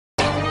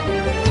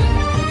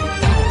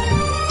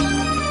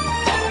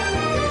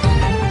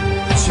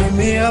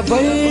می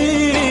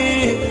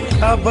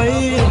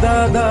ابی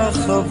دادا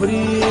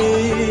خبری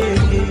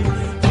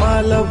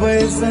مال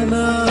بی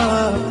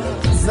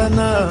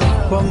زنا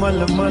پمل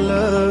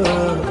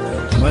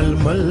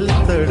مل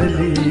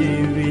تڑلی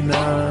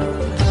وینا.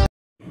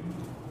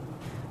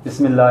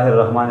 بسم الله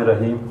الرحمن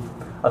الرحیم.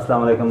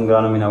 السلام علیکم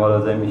ګرانو مینوالو،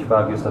 زه یم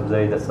اشفاق یوسف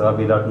زئی د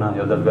ثوابي لاټ نه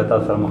یو ځل بیا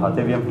تاسو سره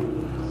مخاطب یم.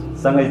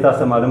 څنګه چې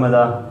تاسو معلومه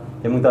ده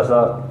چې موږ تاسو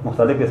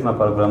مختلف قسمه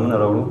پروګرامونه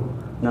راوړو.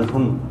 نن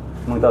هم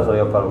موږ تاسو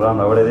یو پروګرام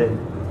راوړی دی،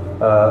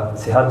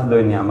 صحت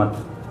لوی نعمت.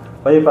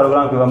 په دې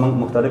پروګرام کې به موږ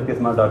مختلف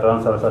قسمه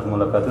ډاکټرانو سره ستاسو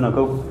ملاقاتونه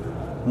کوو.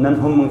 نن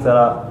هم موږ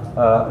سره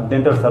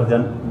ډینټل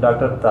سرجن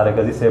ډاکټر طارق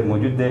عزیز صاحب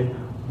موجود دی.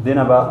 دې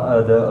نه به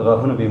د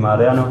غاښونو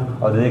بیماریانو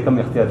او د دې کوم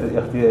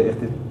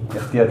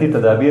احتیاطي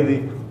تدابیر دي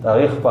د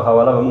هغې په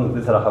حواله به موږ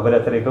دې سره خبرې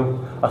اترې کوو.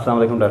 السلام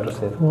علیکم ډاکټر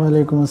صاحب.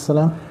 وعلیکم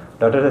السلام.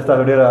 ډاکټر صاحب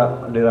تاسو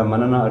ډېره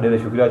مننه، ډېره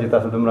شکریه چې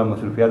تاسو دومره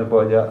مصروفیاتو په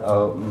وجه او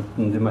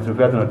د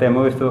مصروفیاتو نه ټایم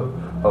وویستو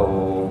او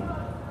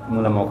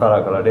موږ له موقع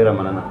راکړه. ډېره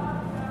مننه.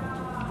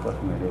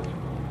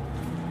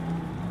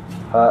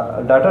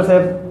 ډاکټر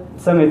صاحب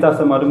څنګه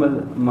تاسو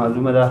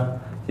معلومه ده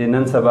چې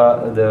نن سبا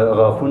د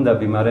غاښونو د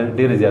بیمارۍ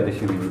ډېرې زیاتې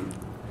شوي دي.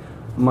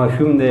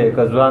 ماشوم دی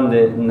که ځوان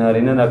دی،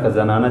 نارینه ده که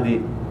زنانه دي،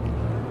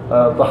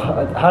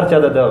 هر چا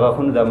د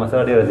غاښونو د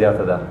مسله ډېره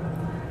زیاته ده.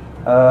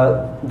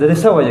 د دې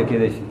څه وجه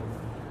کیدای شي؟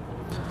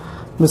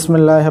 بسم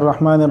الله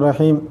الرحمن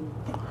الرحیم.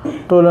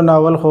 ټولو نه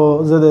اول خو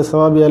زه د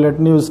ثوابي الرټ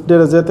نیوز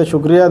ډېره زیاته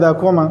شکریه ادا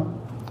کوم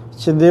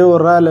چې دوی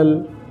رالل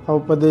او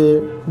په د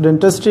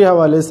ډینټسټري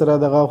حوالې سره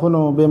د غاښونو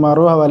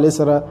بیمارو حوالې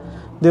سره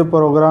د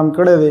پروګرام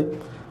کړی دی.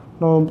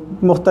 نو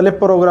مختلف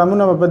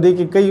پروګرامونه به په دې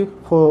کې کوي،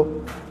 خو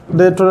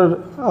د ټول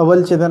اول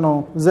چې دی نو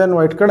زه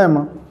انوایټ کړی یم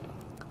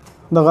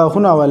د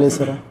غاښونو حوالې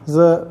سره.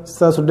 زه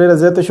ستاسو ډېره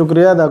زیاته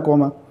شکریه ادا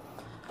کوم.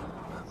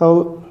 او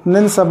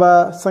نن سبا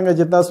څنګه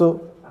چې تاسو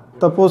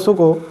تپوس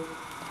وکړو،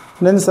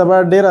 نن سبا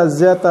ډېره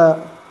زیاته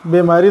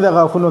بیماري د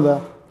غاښونو ده،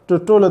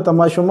 ټولو ته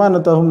ماشومانو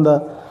ته هم ده،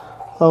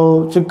 او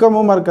چې کم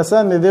عمر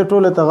کسان دي دې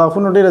ټولو ته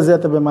غاښونو ډېره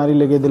زیاته بیماري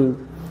لګېدل.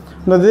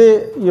 نو دې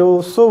یو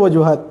څو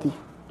وجوهات دي.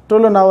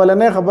 ټولو نه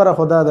اولنۍ خبره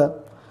خو دا ده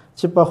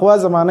چې پخوا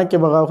زمانه کې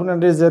به غاښونه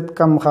ډېر زیات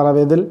کم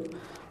خرابېدل،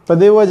 په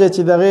دې وجه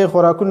چې د هغې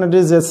خوراکونه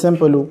ډېر زیات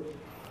سمپل وو.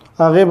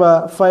 هغې به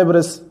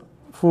فایبرس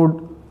فوډ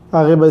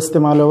هغې به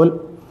استعمالول،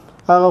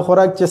 هغه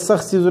خوراک چې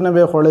سخت څیزونه به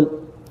یې خوړل.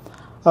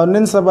 او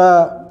نن سبا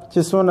چې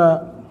څونه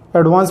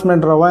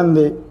اډوانسمنټ روان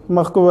دی،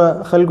 مخکې به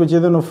خلکو چې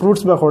دی نو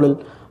فروټس به خوړل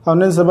او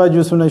نن سبا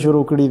جوسونه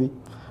شروع کړي دي.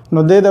 نو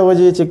دې د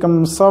وجې چې کوم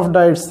سافټ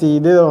ډایټس دي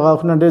د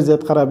غاښونه ډېر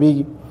زیات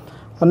خرابېږي.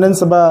 او نن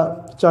سبا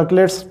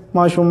چاکلیټس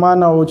ماشومان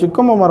او چې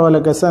کوم عمر والا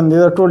کسان دي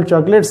دا ټول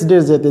چاکلیټس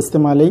ډېر زیات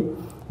استعمالوي.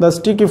 دا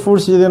سټیکي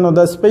فوډس چې دی نو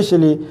دا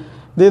سپیشلی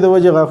د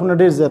وجې غاښونه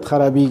ډېر زیات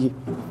خرابېږي.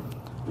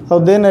 او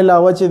دې نه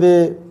علاوه چې د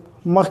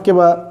مخکې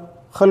به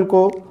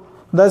خلکو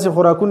داسې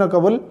خوراکونه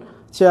کول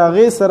چې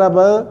هغې سره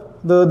به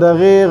د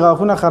هغې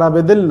غاښونه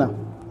خرابېدل نه.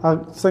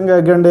 څنګه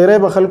ګنډېری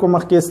به خلکو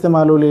مخکې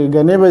استعمالولې،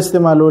 ګنې به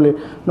استعمالولې.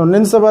 نو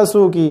نن سبا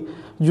څو کې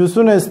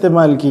جوسونه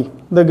استعمال کی،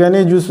 د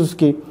ګنې جوسوس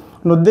کې،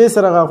 نو دې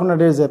سره غاښونه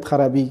ډېر زیات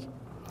خرابېږي.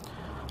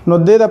 نو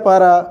دې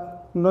دپاره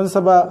نن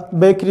سبا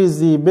بیکریز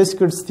دي،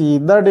 بسکټس دي،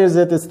 دا ډېر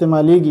زیات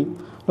استعمالیږي.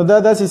 نو دا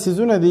داسې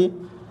څیزونه دي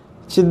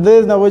چې د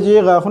نه وجې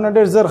غاښونه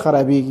ډېر زر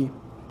خرابېږي.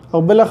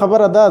 او بله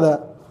خبره دا ده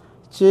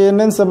چې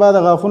نن سبا د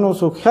غاښونو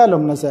څوک خیال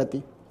هم نه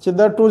ساتي چې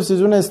دا ټول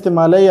څیزونه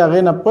استعمالوي،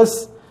 هغې نه پس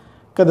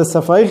که د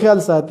صفایي خیال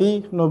ساتي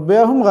نو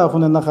بیا هم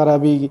غاښونه نه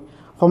خرابېږي.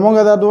 خو موږ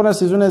دا دونه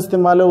څیزونه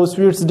استعمالو،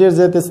 سویټس ډېر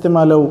زیات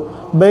استعمالو،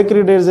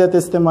 بیکري ډېر زیات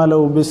استعمالو،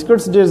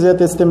 بسکټس ډېر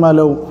زیات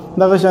استعمالو،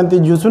 دغه شانتي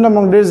جوسونه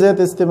موږ ډېر زیات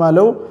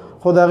استعمالو،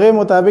 خو د هغې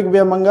مطابق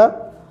بیا موږ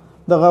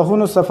د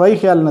غاښونو صفایي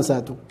خیال نه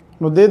ساتو.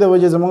 نو دې د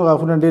وجې زموږ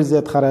غاښونه ډېر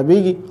زیات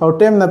خرابېږي او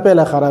ټایم نه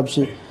پهله خراب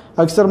شي.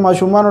 اکثر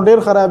ماشومانو ډېر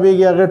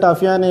خرابېږي، هغې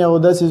ټافیانې او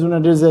دا څیزونه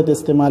ډېر زیات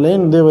استعمالوي،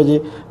 نو دې وجې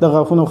د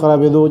غاښونو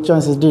خرابېدو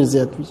چانسز ډېر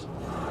زیات وي.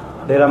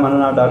 ډېره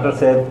مننه ډاکټر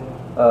صاحب.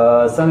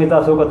 څنګه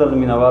تاسو وکتل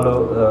مینوالو،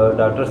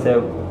 ډاکټر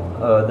صاحب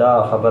دا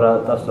خبره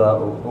تاسو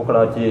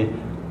وکړه چې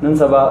نن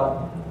سبا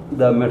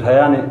د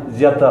مټایانې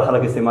زیات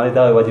خلک استعمالوي،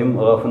 دغې وجې هم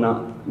غاښونه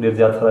ډېر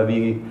زیات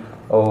خرابېږي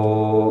او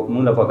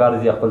موږ له پکار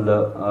دي خپل د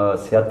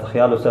صحت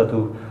خیال وساتو.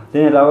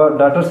 ځینې علاوه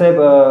ډاکټر صاحب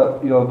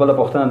یو بله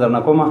پوښتنه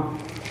درنه کومه،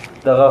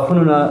 د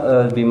غاښونو نه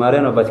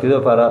بیماریو نه بچ کېدو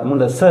لپاره موږ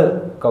له څه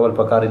کول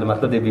پکار دي،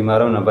 مطلب د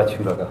بیماریو نه بچ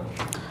شو؟ لکه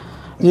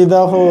جی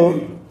دا خو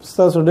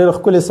ستاسو ډېر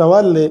ښکلی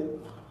سوال دی.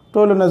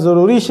 ټولو نه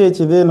ضروري شی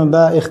چې دی نو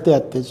دا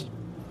احتیاط دی. چې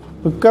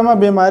کومه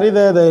بیماري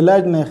ده د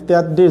علاج نه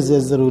احتیاط ډېر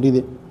زیات ضروري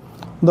دی.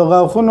 د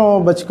غاښونو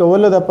بچ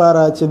کولو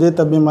دپاره چې دې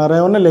ته بیماری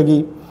ونه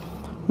لګي،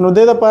 نو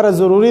دې دپاره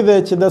ضروري دی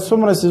چې د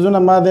څومره څیزونه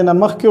ما دې نه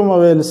مخکې هم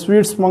وویل،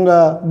 سویټس مونږ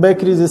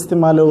بیکریز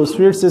استعمالو،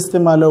 سویټس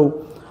استعمالو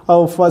او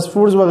فاسټ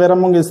فوډز وغیره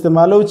مونږ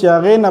استعمالو چې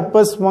هغې نه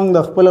پس مونږ د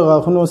خپل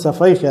غاښونو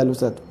صفایي خیال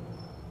وساتو،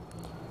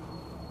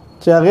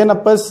 چې هغې نه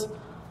پس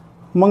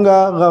مونږ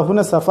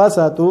غاښونه صفا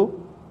ساتو.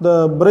 د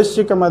برش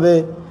چې کومه دی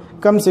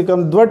کم سے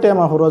کم 2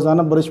 ټایمه خو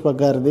روزانه برش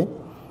پکار دی.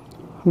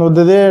 نو د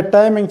دې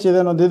ټایمینګ چې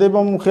دی نو د دې به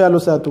هم خیال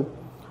وساتو.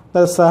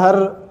 د سحر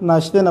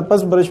ناشته نه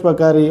پس برش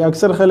پکاري.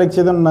 اکثر خلک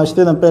چې د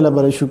ناشته نه پهله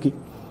برش وکړي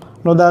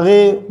نو د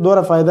هغې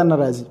دومره فایده نه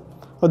راځي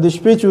او د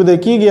شپې چې وده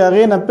کېږي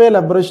هغې نه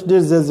پیله برش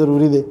ډېر زیات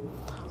ضروري دی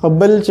او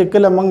بل چې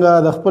کله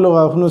موږ د خپلو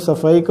غاښونو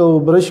صفایي کوو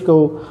برش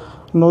کوو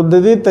نو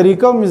د دې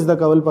طریقه هم زده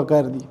کول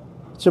پکار دي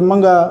چې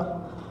موږ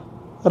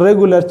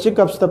ریګولر چیک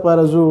اپس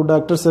لپاره ځو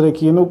ډاکټر سره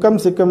کینو کم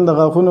سے کم د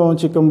غاښونو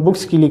چې کوم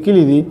بکس کې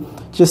لیکلي دي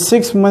چې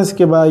 6 منث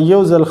کې به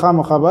یو ځل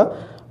خامخا به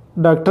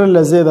ډاکټر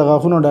له زه د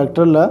غاښونو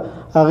ډاکټر له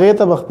هغې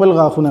ته به خپل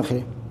غاښونه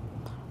ښیي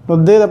نو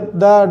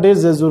دا ډېر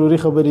زیات ضروري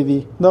خبرې دي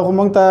دا خو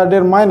موږ ته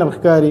ډېر ماینر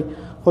ښکاري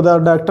خو دا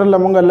ډاکټر له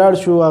موږ لاړ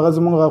شو هغه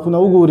زموږ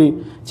غاښونه وګوري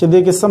چې دې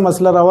کې څه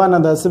مسله روانه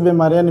ده څه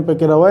بیماریانې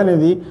پکې روانې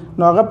دي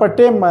نو هغه په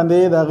ټیم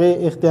باندې د هغې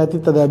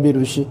احتیاطي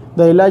تدابیر وشي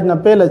د علاج نه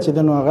پیله چې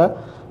دی نو هغه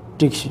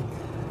ټیک شي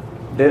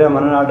ډېره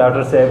مننه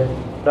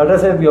ډاکټر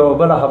صاحب یو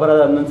بله خبره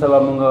ده نن سبا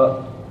موږ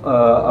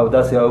او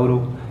داسې اورو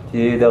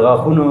چې د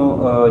غاښونو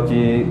چې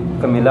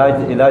کوم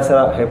علاج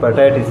سره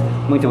هیپاټایټس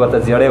موږ چې ورته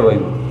زیړی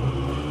وایو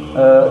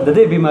د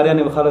دې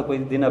بیماریانې خلک په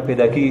دې نه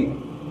پیدا کېږي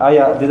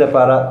آیا د دې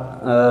لپاره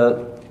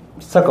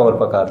څه کول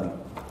پکار دي؟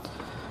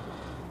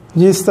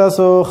 جی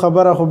ستاسو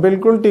خبره خو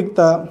بالکل ټیک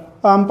ده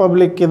عام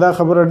پبلک کې دا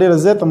خبره ډېره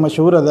زیاته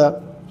مشهوره ده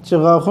چې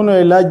غاښونو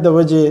علاج د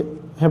وجې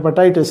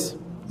هیپاټایټس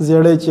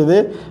زیړی چې دی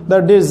دا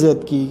ډېر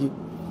زیات کېږي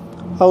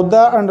او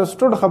دا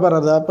انډرسټوډ خبره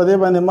ده په دې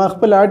باندې ما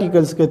خپل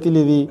آرټیکلز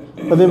کتلي دي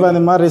په دې باندې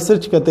ما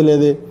ریسرچ کتلی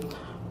دی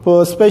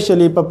په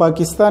سپیشلی په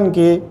پاکستان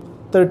کې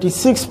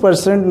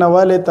 36% نه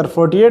والې تر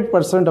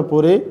 48%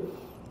 پورې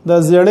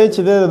د زیړی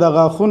چې دی د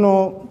غاښونو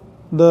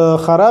د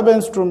خراب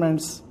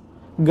انسټرومنټس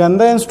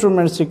ګنده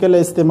انسټرومنټس چې کله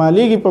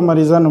استعمالیږي په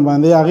مریضانو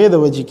باندې هغې د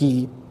وجې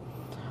کېږي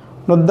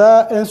نو دا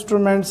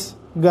انسټرومنټس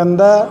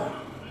ګنده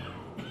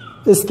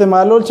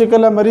استعمالول چې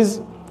کله مریض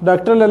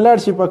ډاکټر له لاړ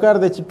شي پکار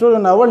دی چې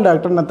ټولو نه اول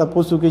ډاکټر نه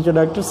تپوس وکړي چې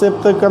ډاکټر صاحب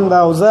ته کوم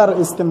د اوزار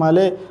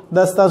استعمالې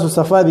دا ستاسو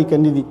صفا دي که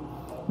نه دي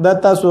دا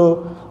تاسو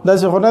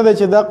داسې خو نه دی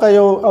چې دغه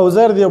یو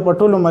اوزار دی او په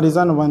ټولو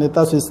مریضانو باندې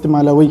تاسو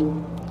استعمالوئ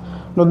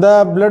نو دا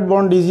بلډ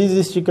بورن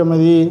ډیزیزز چې کوم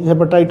دي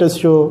هیپاټایټس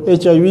شو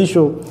HIV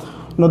شو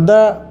نو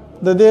دا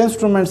د دې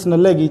انسټرومنټس نه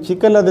لګي چې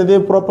کله د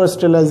دې پراپر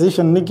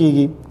سټیلایزیشن نه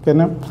کیږي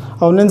کنه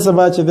او نن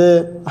سبا چې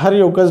د هر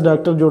یو کس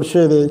ډاکټر جوړ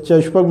شوی دی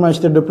چې شپږ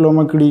میاشتې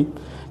ډیپلوما کړي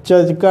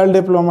چې کال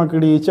ډیپلوما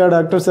کړي چې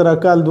ډاکټر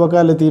سره کال 2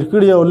 کال تیر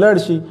کړي او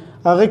لاړ شي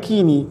هغه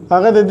کینی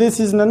هغه د دې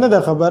سیز نه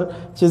ده خبر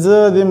چې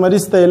زه د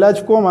مریض ته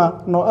علاج کوم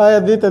نو آیا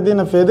دې ته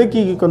دینه فایده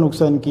کیږي که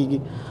نقصان کیږي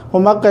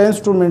او مکه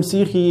انسټرومنټس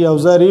یې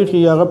اوزار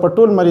یې هغه په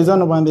ټول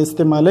مریضانو باندې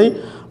استعمالي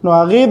نو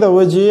هغه د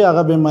وجې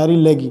هغه بیماری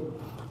لګي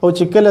او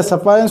چې کله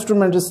صفا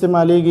انسټرومنټ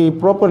استعمالیږي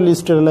پراپرلی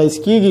سټرلایز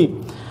کیږي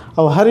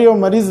او هر یو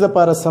مریض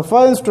لپاره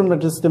صفا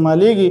انسټرومنټ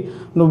استعمالیږي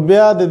نو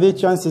بیا د دې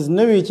چانسز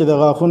نه وي چې د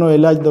غاښونو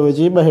علاج د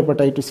وجې به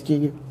هیپاټایټس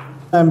کیږي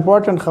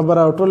امپورټنټ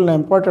خبره او ټول نه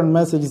امپورټنټ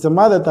میسج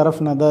زما د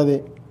طرف نه دا دی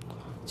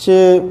چې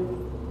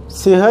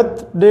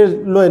صحت ډېر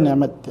لوی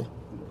نعمت دی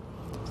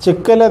چې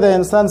کله د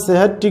انسان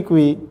صحت ټیک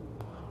وي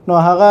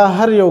نو هغه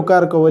هر یو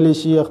کار کولی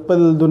شي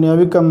خپل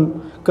دنیاوي کم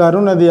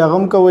کارونه دی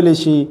هغه هم کولی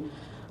شي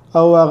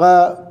او هغه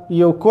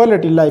یو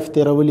کوالټي لایف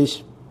تیرولی شي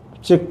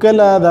چې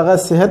کله دغه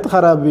صحت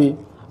خراب وي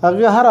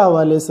هغه هر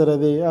حواله سره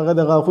دی هغه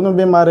د غاښونو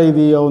بیماری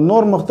دي او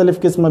نور مختلف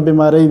قسمه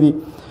بیماری دي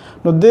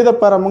نو د دې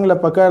لپاره موږ له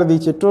پکار دي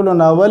چې ټولو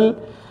ناول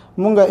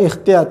موږ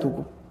احتیاط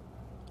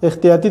وکړو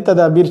احتیاطي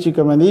تدابیر چې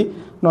کوم دي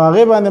نو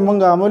هغه باندې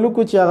موږ عمل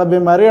وکړو چې هغه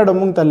بیماری اړه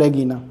موږ ته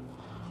لګي نه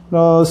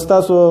نو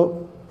تاسو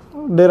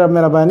ډیره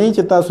مهرباني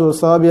چې تاسو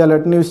ثوابي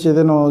الرټ نیوز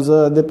چې نو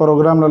زه د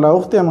پروګرام له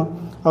لاوختم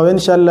او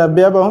ان شاء الله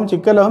بیا به هم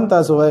چې کله هم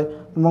تاسو وای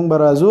موږ به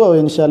راځو او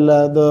ان شاء الله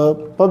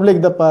د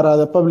پبلک د پاره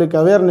د پبلک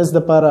اویرنس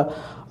د پاره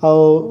او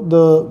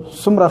د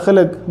څومره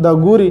خلک دا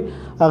ګوري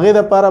هغه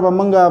د پاره به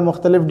موږ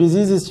مختلف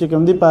ډیزیزز چې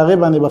کوم دي په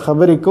هغه باندې به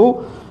خبرې کوو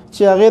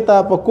چې هغه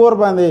ته په کور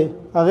باندې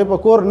هغه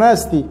په کور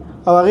ناشتي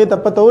او هغه ته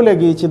پته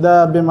ولګي چې دا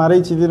بیماری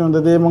چې دینو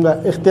د دې موږ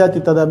احتیاطي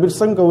تدابیر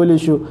څنګه کولی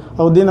شو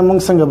او دینه موږ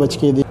څنګه بچ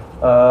کېدی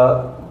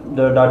د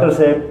ډاکټر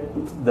صاحب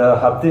د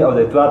هفته او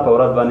د اتوار په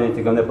ورځ باندې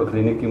چې کوم په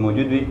کلینیک کې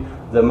موجود وي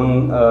زمون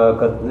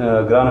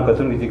ګران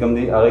کتونکو چې کوم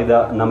دي هغه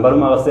دا نمبر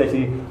ما غوښتي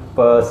چې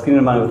په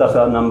سکرین باندې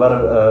تاسو نمبر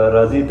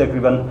راځي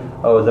تقریبا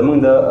او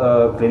زمون د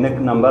کلینیک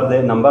نمبر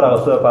دی نمبر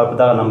هغه په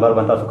دغه نمبر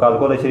باندې تاسو کال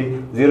کولی شئ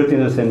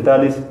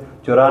 0347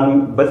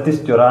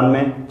 32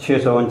 94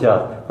 649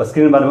 په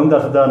سکرین باندې هم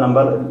تاسو دا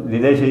نمبر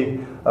لیدلی شئ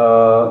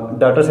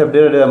ډاکټر صاحب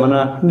ډېره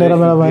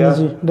مهرباني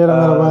جی ډېره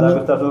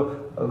مهرباني تاسو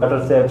ډاکټر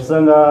صاحب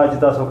څنګه چې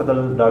تاسو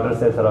کتل ډاکټر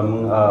صاحب سره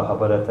موږ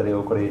خبرې اترې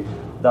وکړې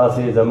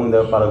داسې زموږ د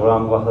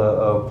پروګرام وخت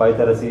پای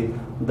ته رسي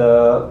د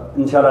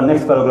انشاءالله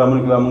نیکسټ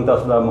پروګرامونو کې به موږ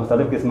تاسو له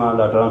مختلف قسمه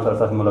ډاکټرانو سره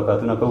ستاسو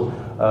ملاقاتونه کوو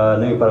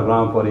نوي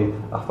پروګرام پورې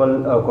خپل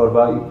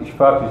کوربه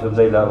اشفاق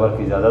یوسفزی له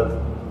ورکړي اجازت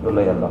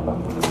الله پاک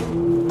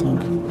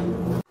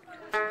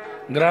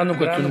ګرانو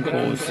کتونکو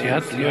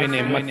صحت لوی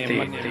نعمت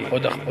دی او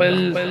د خپل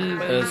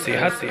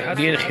صحت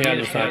ډیر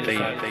خیال وساتئ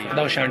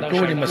دا شان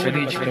ټولې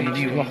مسلې چې کوم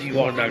دي وخت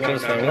ډاکټر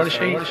سره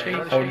ورشئ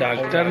او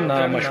ډاکټر نه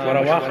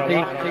مشوره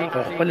واخلئ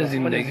او خپل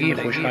ژوندۍ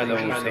خوشاله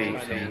اوسئ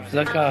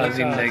ځکه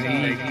ژوندۍ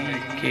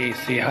کې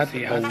صحت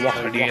او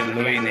وخت ډیر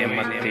لوی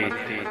نعمت دی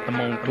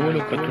موږ ټول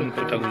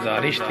کتونکو ته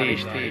گزارش دی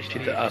چې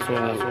تاسو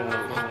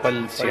خپل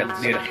صحت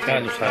ډیر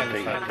خیال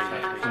وساتئ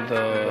د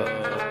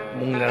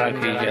مونږ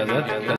لپاره اجازه